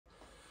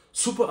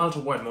Super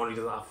ultra wide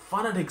monitors are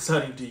fun and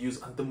exciting to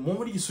use, and the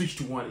moment you switch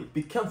to one, it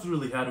becomes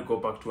really hard to go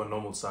back to a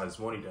normal size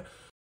monitor.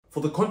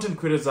 For the content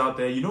creators out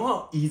there, you know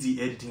how easy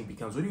editing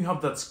becomes when you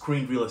have that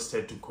screen real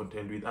estate to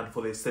contend with, and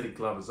for the aesthetic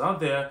lovers out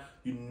there,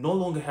 you no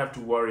longer have to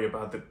worry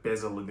about the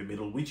bezel in the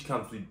middle, which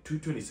comes with two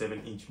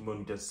 27-inch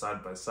monitors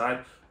side by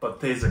side, but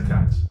there's a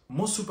catch.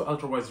 Most super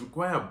ultra wides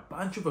require a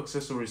bunch of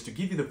accessories to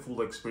give you the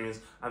full experience,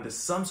 and the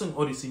Samsung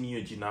Odyssey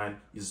Neo G9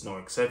 is no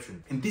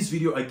exception. In this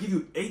video, I give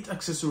you 8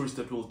 accessories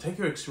that will take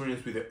your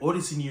experience with the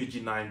Odyssey Neo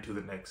G9 to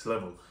the next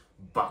level.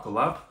 Buckle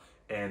up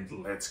and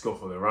let's go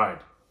for the ride.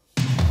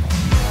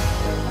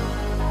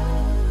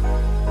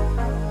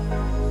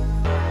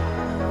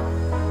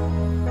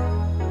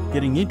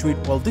 Getting into it,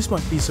 while this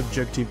might be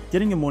subjective,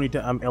 getting a monitor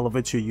amp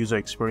elevates your user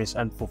experience,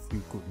 and for few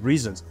good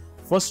reasons.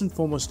 First and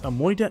foremost, a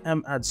monitor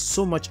amp adds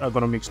so much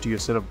ergonomics to your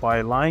setup by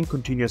allowing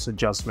continuous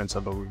adjustments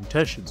and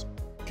orientations.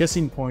 Case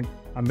in point,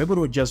 I'm able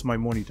to adjust my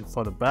monitor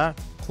further back,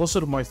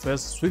 closer to my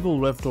face, swivel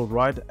left or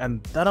right,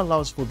 and that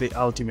allows for the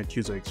ultimate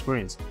user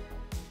experience.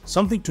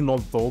 Something to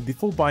note though,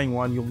 before buying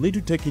one, you'll need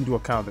to take into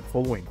account the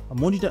following. A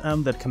monitor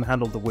amp that can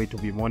handle the weight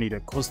of your monitor,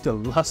 cause the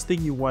last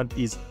thing you want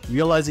is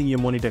realizing your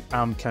monitor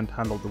amp can't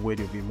handle the weight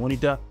of your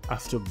monitor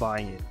after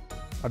buying it.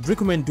 I'd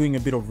recommend doing a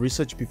bit of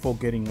research before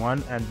getting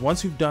one, and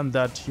once you've done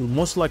that, you'll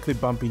most likely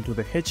bump into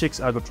the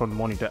HX Ergotron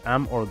monitor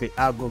amp or the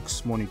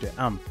Ergox monitor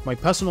amp. My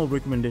personal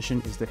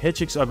recommendation is the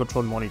HX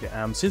Ergotron monitor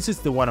amp since it's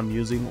the one I'm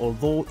using,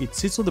 although it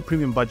sits on the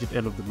premium budget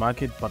end of the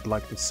market, but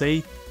like they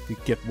say, you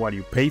get what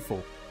you pay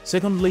for.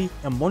 Secondly,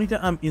 a monitor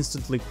amp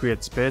instantly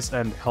creates space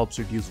and helps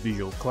reduce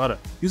visual clutter.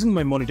 Using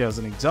my monitor as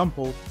an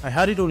example, I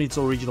had it on its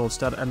original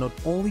start, and not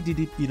only did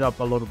it eat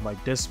up a lot of my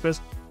desk space,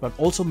 but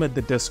also made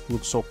the desk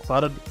look so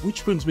cluttered,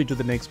 which brings me to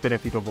the next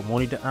benefit of a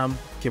monitor amp: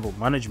 cable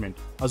management.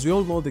 As we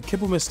all know, the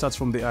cable mesh starts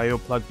from the I/O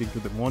plugged into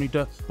the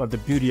monitor, but the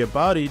beauty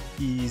about it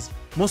is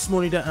most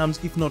monitor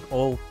amps, if not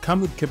all,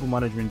 come with cable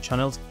management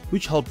channels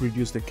which help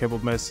reduce the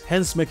cable mesh,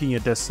 hence making your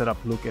desk setup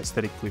look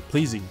aesthetically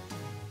pleasing.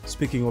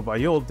 Speaking of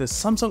I/O, the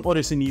Samsung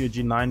Odyssey Neo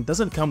G9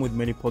 doesn't come with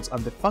many ports,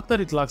 and the fact that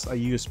it lacks a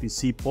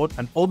USB-C port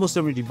and almost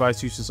every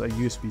device uses a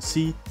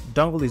USB-C,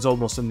 dongle is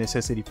almost a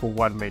necessity for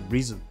one main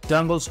reason: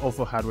 dongles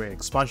offer hardware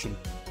expansion.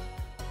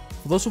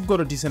 For those who've got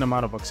a decent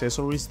amount of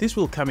accessories, this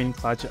will come in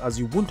clutch as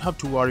you won't have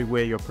to worry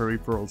where your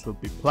peripherals will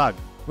be plugged.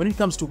 When it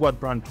comes to what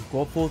brand to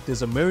go for,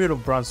 there's a myriad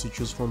of brands to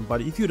choose from,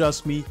 but if you'd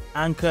ask me,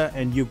 Anker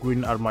and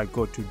Ugreen are my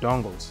go-to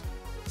dongles.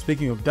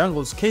 Speaking of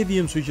dongles,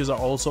 KVM switches are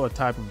also a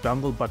type of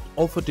dongle but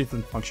offer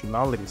different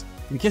functionalities.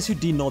 In case you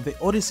didn't know, the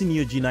Odyssey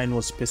Neo G9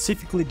 was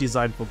specifically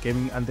designed for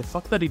gaming, and the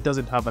fact that it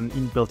doesn't have an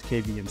inbuilt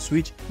KVM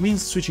switch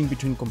means switching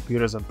between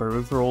computers and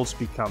peripherals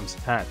becomes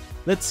hard.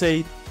 Let's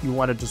say you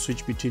wanted to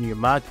switch between your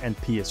Mac and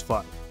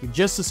PS5. With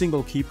just a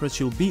single key press,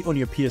 you'll be on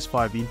your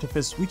PS5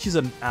 interface, which is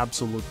an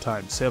absolute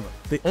time saver.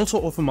 They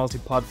also offer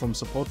multi-platform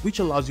support, which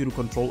allows you to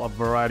control a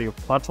variety of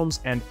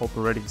platforms and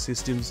operating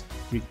systems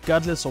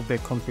regardless of their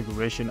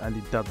configuration, and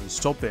it doesn't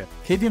stop there.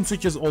 KVM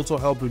switches also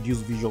help reduce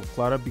visual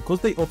clutter because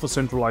they offer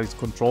centralized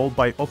control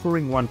by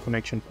offering one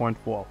connection point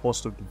for a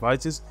host of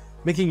devices,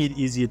 making it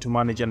easier to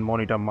manage and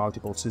monitor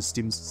multiple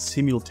systems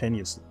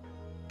simultaneously.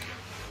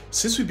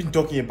 Since we've been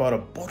talking about a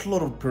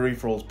boatload of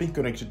peripherals being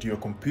connected to your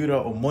computer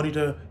or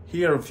monitor,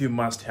 here are a few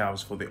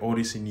must-haves for the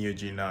Odyssey Neo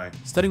G9.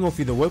 Starting off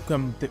with the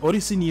webcam, the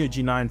Odyssey Neo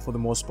G9 for the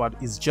most part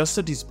is just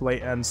a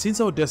display, and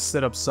since our desk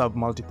setup serve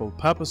multiple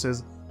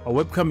purposes, a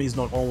webcam is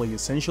not only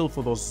essential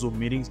for those Zoom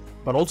meetings,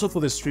 but also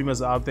for the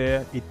streamers out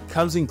there. It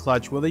comes in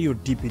clutch whether you're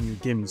deep in your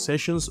gaming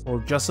sessions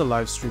or just a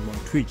live stream on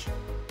Twitch.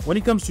 When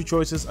it comes to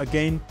choices,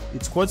 again,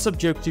 it's quite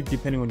subjective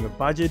depending on your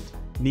budget,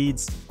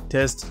 needs,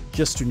 taste,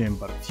 just to name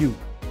but a few.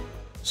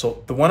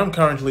 So the one I'm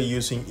currently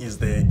using is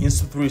the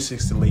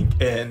Insta360 Link,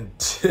 and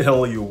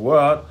tell you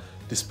what,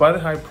 despite the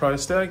high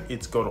price tag,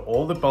 it's got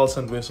all the bells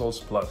and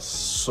whistles plus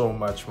so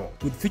much more.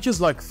 With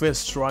features like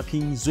face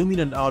tracking, zoom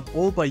in and out,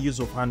 all by use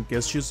of hand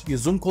gestures, your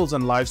Zoom calls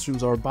and live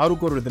streams are about to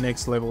go to the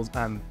next levels,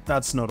 and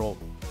that's not all.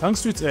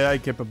 Thanks to its AI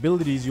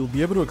capabilities, you'll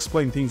be able to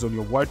explain things on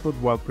your whiteboard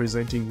while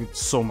presenting with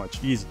so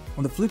much ease.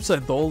 On the flip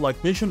side though,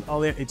 like mentioned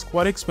earlier, it's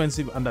quite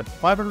expensive, and at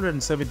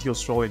 570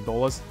 Australian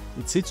dollars,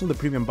 it sits on the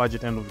premium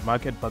budget end of the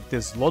market, but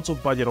there's lots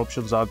of budget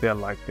options out there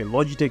like the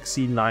Logitech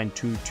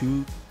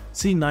C922,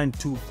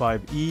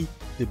 C925E,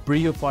 the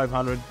Brio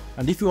 500,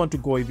 and if you want to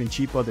go even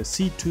cheaper, the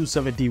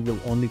C270 will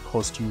only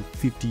cost you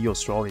 50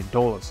 Australian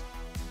dollars.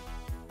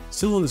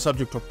 Still on the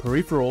subject of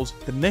peripherals,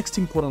 the next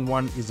important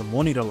one is a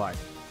monitor light.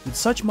 With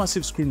such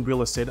massive screen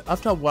real estate,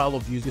 after a while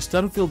of use, you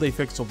start to feel the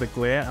effects of the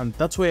glare, and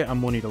that's where a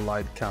monitor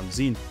light comes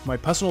in. My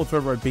personal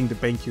favorite being the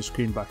BenQ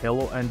screen by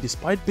Hello, and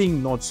despite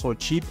being not so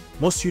cheap,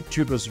 most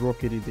YouTubers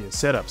rock it in their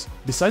setups.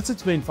 Besides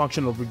its main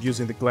function of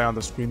reducing the glare on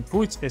the screen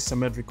through its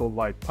asymmetrical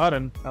light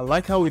pattern, I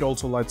like how it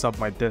also lights up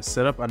my desk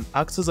setup and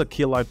acts as a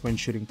key light when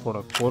shooting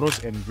product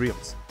photos and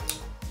reels.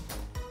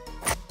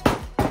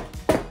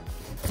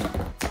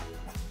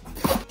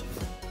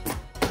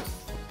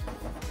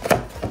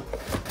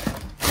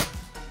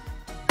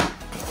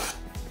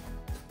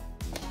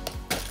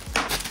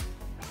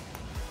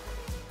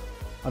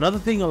 Another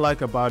thing I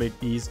like about it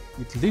is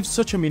it leaves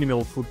such a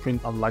minimal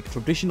footprint unlike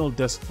traditional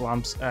desk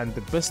lamps, and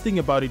the best thing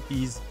about it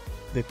is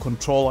the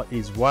controller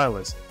is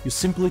wireless. You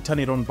simply turn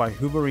it on by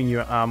hovering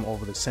your arm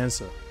over the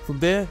sensor. From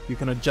there, you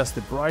can adjust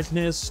the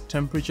brightness,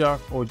 temperature,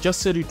 or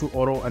just set it to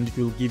auto and it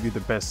will give you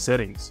the best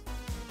settings.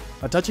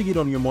 Attaching it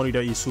on your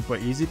monitor is super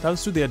easy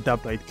thanks to the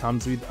adapter it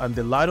comes with, and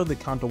the light on the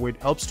counterweight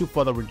helps to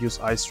further reduce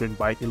eye strain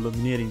by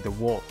illuminating the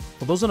wall.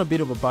 For those on a bit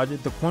of a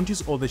budget, the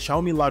Qantas or the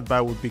Xiaomi Light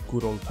Bar would be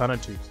good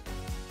alternatives.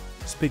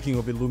 Speaking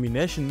of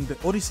illumination, the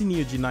Odyssey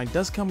Neo G9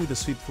 does come with a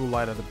see-through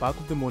light at the back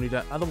of the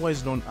monitor,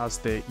 otherwise known as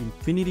the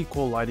Infinity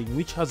Core lighting,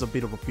 which has a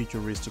bit of a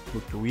futuristic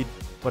look to it,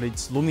 but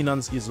its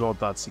luminance is not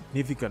that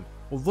significant.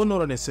 Although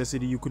not a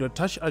necessity, you could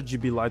attach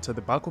RGB lights at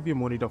the back of your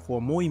monitor for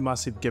a more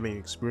immersive gaming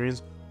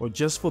experience or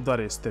just for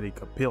that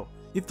aesthetic appeal.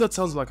 If that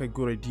sounds like a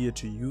good idea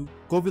to you,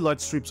 KVM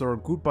light strips are a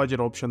good budget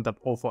option that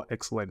offer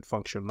excellent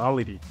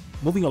functionality.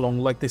 Moving along,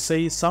 like they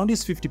say, sound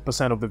is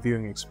 50% of the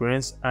viewing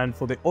experience, and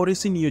for the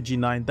Odyssey Neo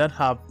G9 that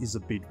half is a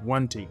bit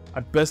wanting.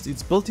 At best,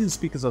 its built-in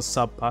speakers are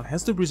subpar,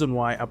 hence the reason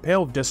why a pair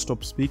of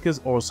desktop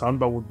speakers or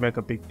soundbar would make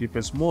a big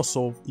difference, more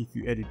so if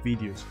you edit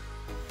videos.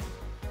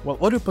 While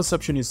audio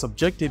perception is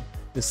subjective,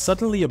 there's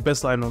certainly a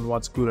baseline on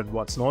what's good and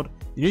what's not.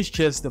 In each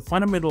case, the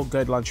fundamental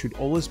guideline should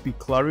always be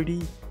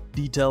clarity,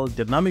 detail,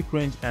 dynamic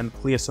range, and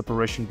clear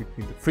separation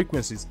between the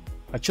frequencies.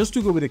 I chose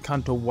to go with the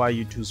Kanto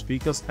YU2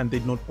 speakers, and they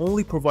not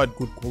only provide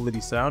good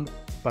quality sound,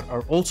 but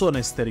are also an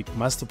aesthetic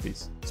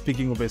masterpiece.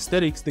 Speaking of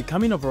aesthetics, they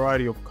come in a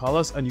variety of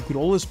colors, and you could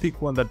always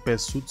pick one that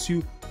best suits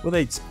you, whether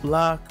it's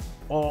black,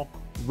 oak,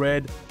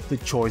 red, the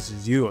choice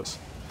is yours.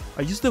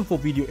 I use them for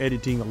video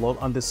editing a lot,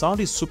 and the sound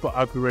is super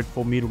accurate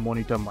for me to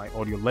monitor my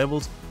audio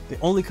levels, the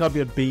only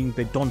caveat being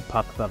they don't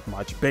pack that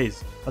much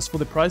bass. As for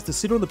the price, they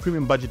sit on the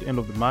premium budget end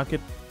of the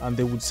market, and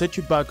they would set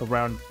you back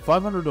around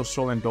 500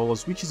 Australian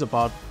dollars, which is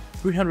about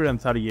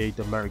 338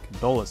 American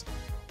dollars.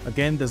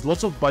 Again, there's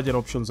lots of budget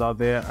options out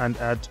there, and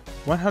at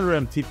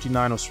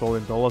 159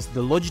 Australian dollars,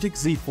 the Logitech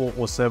Z4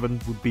 or 7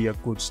 would be a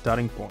good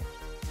starting point.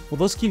 For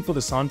those keen for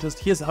the sound test,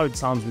 here's how it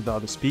sounds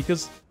without the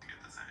speakers.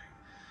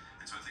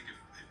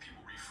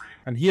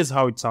 And here's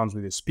how it sounds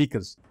with the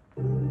speakers.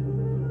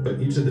 But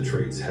each of the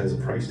traits has a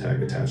price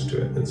tag attached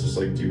to it. It's just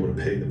like, do you want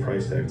to pay the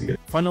price tag to get?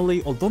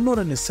 Finally, although not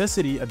a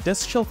necessity, a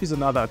desk shelf is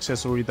another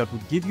accessory that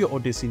would give your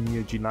Odyssey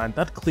Neo G9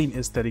 that clean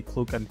aesthetic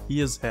look, and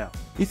here's how.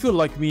 If you're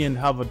like me and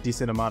have a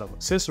decent amount of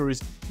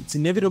accessories, it's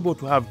inevitable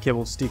to have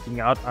cables sticking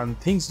out and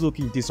things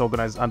looking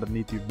disorganized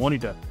underneath your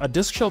monitor. A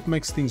desk shelf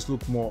makes things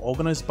look more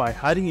organized by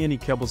hiding any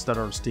cables that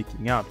are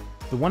sticking out.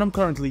 The one I'm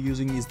currently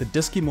using is the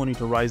Desky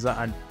Monitor Riser,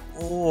 and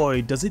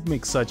boy, does it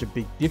make such a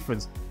big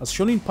difference. As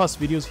shown in past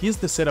videos, here's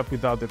the setup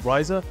without the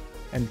riser,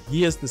 and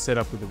here's the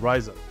setup with the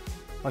riser.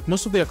 Like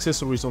most of the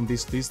accessories on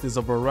this list, there's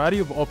a variety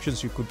of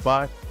options you could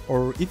buy,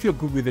 or if you're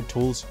good with the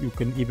tools, you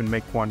can even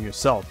make one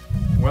yourself.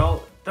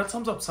 Well, that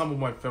sums up some of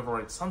my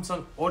favorite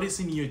Samsung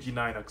Odyssey Neo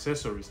G9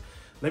 accessories.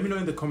 Let me know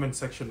in the comment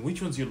section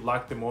which ones you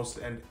like the most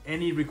and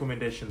any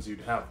recommendations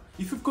you'd have.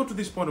 If you've got to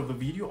this point of the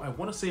video, I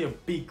want to say a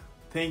big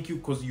thank you,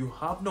 because you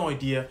have no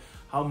idea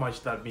how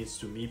much that means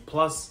to me.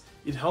 Plus,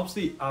 it helps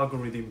the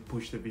algorithm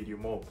push the video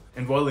more.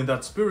 And while in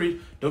that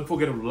spirit, don't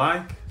forget to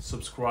like,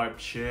 subscribe,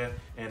 share,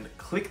 and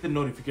click the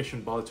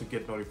notification bell to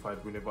get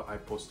notified whenever I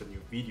post a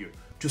new video.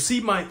 To see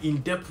my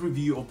in-depth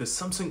review of the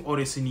Samsung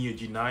Odyssey Neo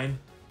G9,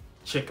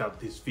 check out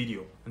this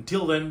video.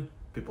 Until then,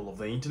 people of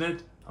the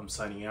internet, I'm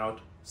signing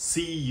out.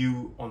 See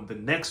you on the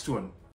next one.